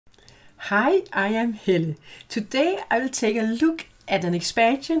Hi, I am Helle. Today I will take a look at an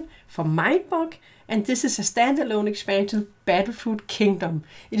expansion for Mindbug, and this is a standalone expansion, Battlefruit Kingdom.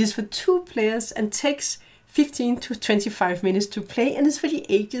 It is for 2 players and takes 15 to 25 minutes to play, and is for the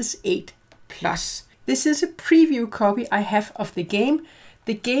ages 8+. This is a preview copy I have of the game.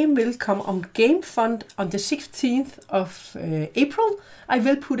 The game will come on Gamefound on the 16th of April. I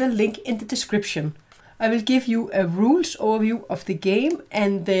will put a link in the description. I will give you a rules overview of the game,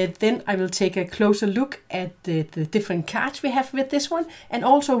 and then I will take a closer look at the different cards we have with this one, and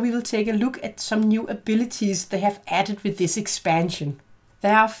also we will take a look at some new abilities they have added with this expansion.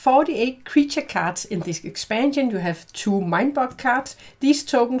 There are 48 creature cards in this expansion. You have 2 Mindbug cards. These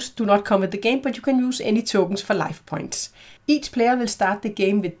tokens do not come with the game, but you can use any tokens for life points. Each player will start the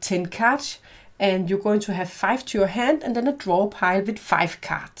game with 10 cards, and you're going to have 5 to your hand, and then a draw pile with 5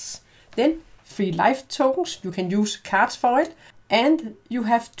 cards. Then 3 life tokens, you can use cards for it, and you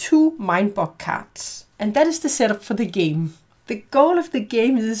have 2 Mindbug cards. And that is the setup for the game. The goal of the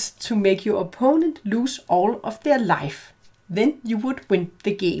game is to make your opponent lose all of their life. Then you would win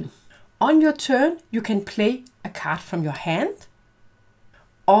the game. On your turn, you can play a card from your hand,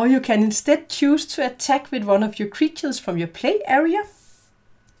 or you can instead choose to attack with one of your creatures from your play area.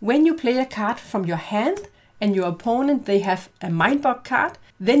 When you play a card from your hand and your opponent they have a Mindbug card,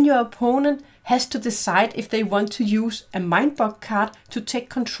 then your opponent has to decide if they want to use a Mindbug card to take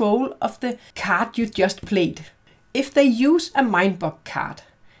control of the card you just played. If they use a Mindbug card,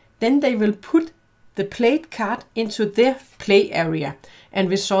 then they will put the played card into their play area and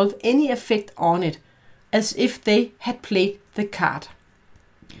resolve any effect on it as if they had played the card.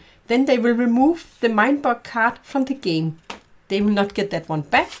 Then they will remove the Mindbug card from the game. They will not get that one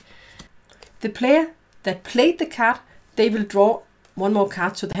back. The player that played the card, they will draw 1 more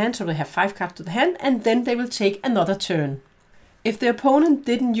card to the hand, so they have 5 cards to the hand, and then they will take another turn. If the opponent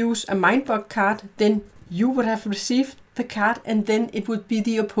didn't use a Mindbug card, then you would have received the card, and then it would be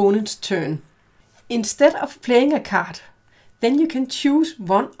the opponent's turn. Instead of playing a card, then you can choose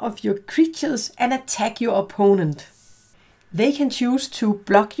one of your creatures and attack your opponent. They can choose to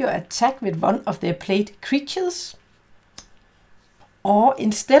block your attack with one of their played creatures, or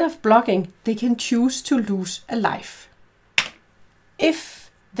instead of blocking, they can choose to lose a life. If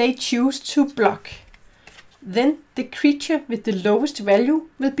they choose to block, then the creature with the lowest value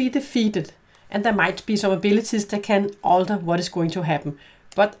will be defeated, and there might be some abilities that can alter what is going to happen.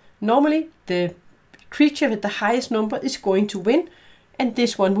 But normally the creature with the highest number is going to win, and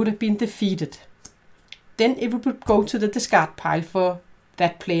this one would have been defeated. Then it would go to the discard pile for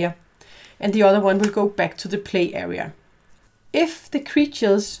that player, and the other one will go back to the play area. If the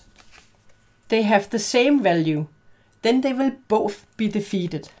creatures they have the same value, then they will both be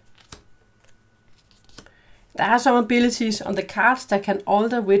defeated. There are some abilities on the cards that can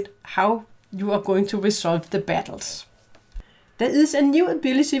alter with how you are going to resolve the battles. There is a new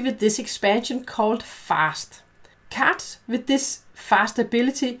ability with this expansion called Fast. Cards with this fast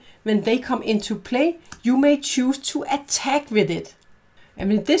ability, when they come into play, you may choose to attack with it.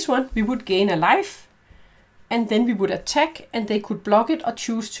 And with this one, we would gain a life, and then we would attack, and they could block it or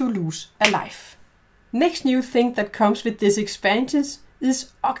choose to lose a life. Next new thing that comes with this expansion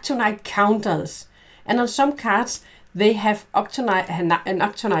is Octonite counters. And on some cards, they have an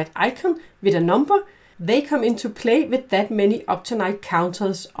Octonite icon with a number. They come into play with that many Octonite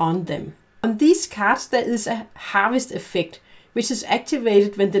counters on them. On these cards, there is a harvest effect, which is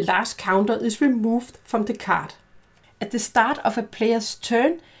activated when the last counter is removed from the card. At the start of a player's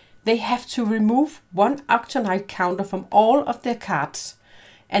turn, they have to remove 1 Octonite counter from all of their cards.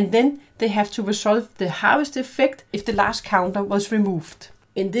 And then they have to resolve the harvest effect if the last counter was removed.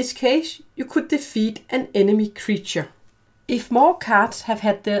 In this case, you could defeat an enemy creature. If more cards have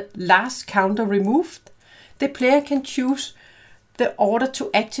had the last counter removed, the player can choose the order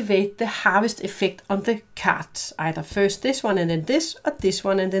to activate the harvest effect on the cards. Either first this one and then this, or this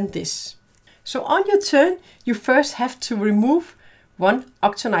one and then this. So on your turn, you first have to remove 1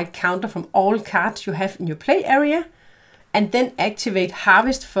 Octonite counter from all cards you have in your play area, and then activate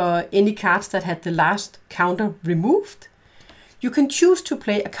harvest for any cards that had the last counter removed. You can choose to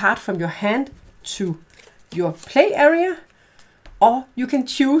play a card from your hand to your play area, or you can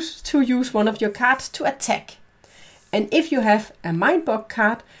choose to use one of your cards to attack. And if you have a Mindbug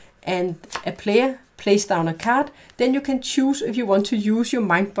card and a player plays down a card, then you can choose if you want to use your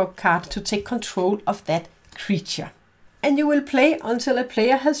Mindbug card to take control of that creature. And you will play until a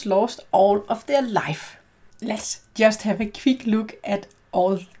player has lost all of their life. Let's just have a quick look at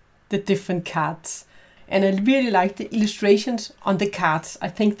all the different cards. And I really like the illustrations on the cards. I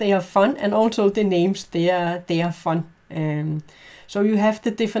think they are fun, and also the names, they are fun. So you have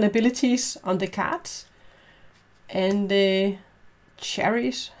the different abilities on the cards. And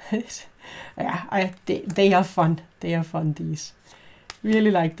cherries. Yeah, they are fun. They are fun, these. Really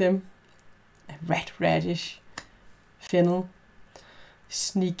like them. Red radish. Fennel.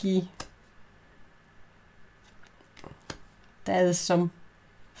 Sneaky. There is some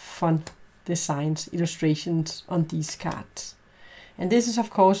fun designs, illustrations on these cards. And this is of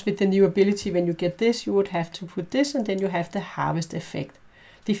course with the new ability. When you get this, you would have to put this, and then you have the harvest effect.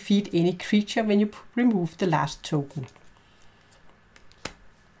 Defeat any creature when you remove the last token.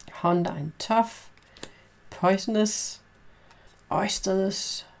 Hunter and tough. Poisonous.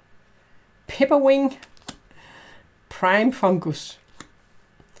 Oysters. Pepperwing. Prime fungus.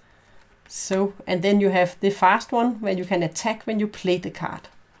 So, and then you have the fast one where you can attack when you play the card.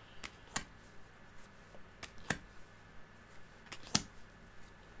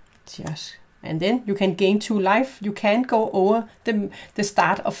 Just, and then you can gain 2 life. You can go over the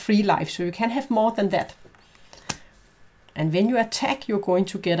start of 3 life, so you can have more than that. And when you attack, you're going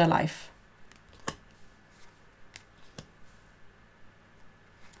to get a life.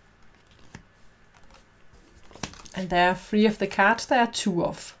 And there are 3 of the cards, there are 2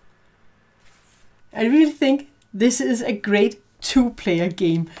 of. I really think this is a great 2-player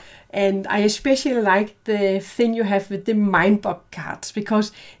game. And I especially like the thing you have with the Mindbug cards,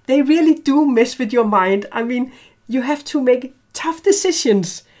 because they really do mess with your mind. I mean, you have to make tough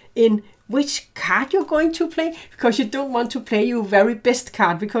decisions in which card you're going to play, because you don't want to play your very best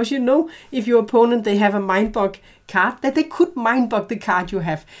card, because you know if your opponent, they have a Mindbug card, that they could Mindbug the card you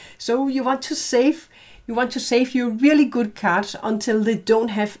have. So you want to save your really good cards until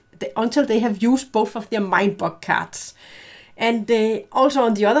they have used both of their Mindbug cards. And also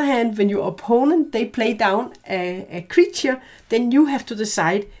on the other hand, when your opponent, they play down a creature, then you have to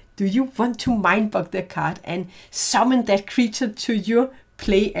decide, do you want to Mindbug their card and summon that creature to your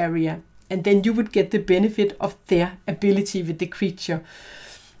play area? And then you would get the benefit of their ability with the creature.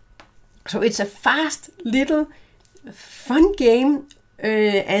 So it's a fast, little, fun game.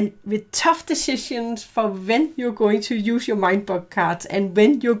 And with tough decisions for when you're going to use your Mindbug cards and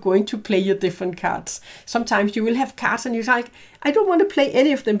when you're going to play your different cards. Sometimes you will have cards and you're like, I don't want to play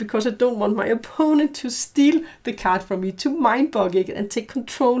any of them because I don't want my opponent to steal the card from me, to Mindbug it and take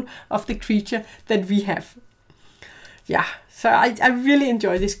control of the creature that we have. Yeah, so I really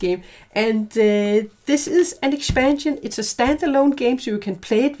enjoy this game. And this is an expansion. It's a standalone game, so you can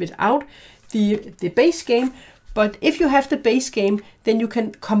play it without the base game. But if you have the base game, then you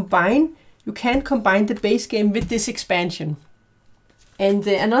can combine the base game with this expansion. And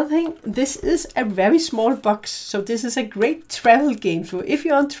another thing, this is a very small box, so this is a great travel game. So if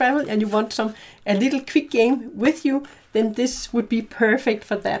you're on travel and you want a little quick game with you, then this would be perfect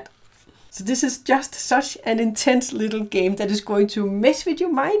for that. So this is just such an intense little game that is going to mess with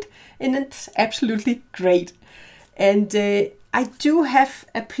your mind, and it's absolutely great. And I do have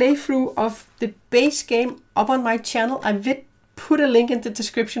a playthrough of the base game up on my channel. I will put a link in the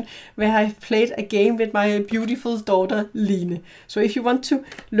description where I've played a game with my beautiful daughter Line. So if you want to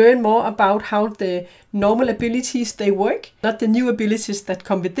learn more about how the normal abilities they work, not the new abilities that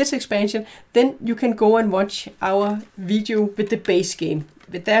come with this expansion, then you can go and watch our video with the base game.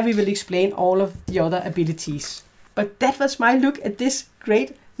 But there we will explain all of the other abilities. But that was my look at this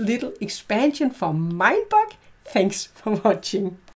great little expansion for Mindbug. Thanks for watching.